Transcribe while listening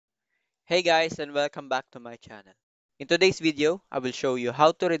Hey guys, and welcome back to my channel. In today's video, I will show you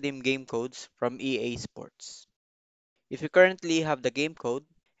how to redeem game codes from EA Sports. If you currently have the game code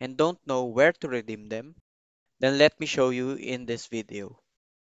and don't know where to redeem them, then let me show you in this video.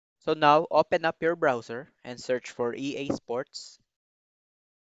 So now open up your browser and search for EA Sports.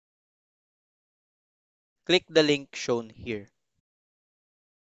 Click the link shown here.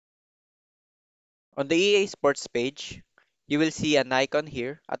 On the EA Sports page, you will see an icon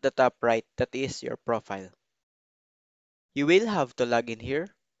here at the top right that is your profile. You will have to log in here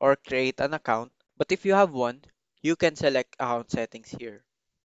or create an account, but if you have one, you can select account settings here.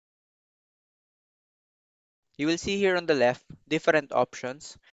 You will see here on the left different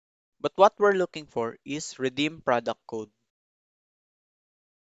options, but what we're looking for is redeem product code.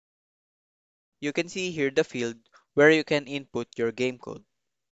 You can see here the field where you can input your game code.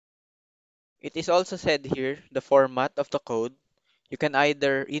 It is also said here the format of the code. You can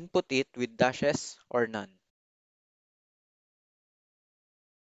either input it with dashes or none.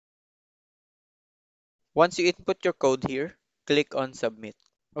 Once you input your code here, click on submit.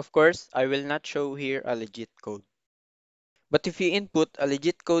 Of course, I will not show here a legit code. But if you input a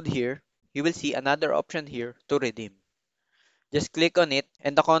legit code here, you will see another option here to redeem. Just click on it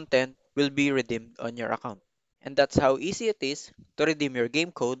and the content will be redeemed on your account. And that's how easy it is to redeem your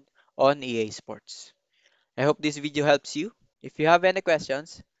game code on EA Sports. I hope this video helps you. If you have any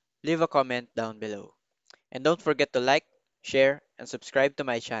questions, leave a comment down below. And don't forget to like, share, and subscribe to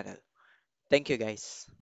my channel. Thank you guys.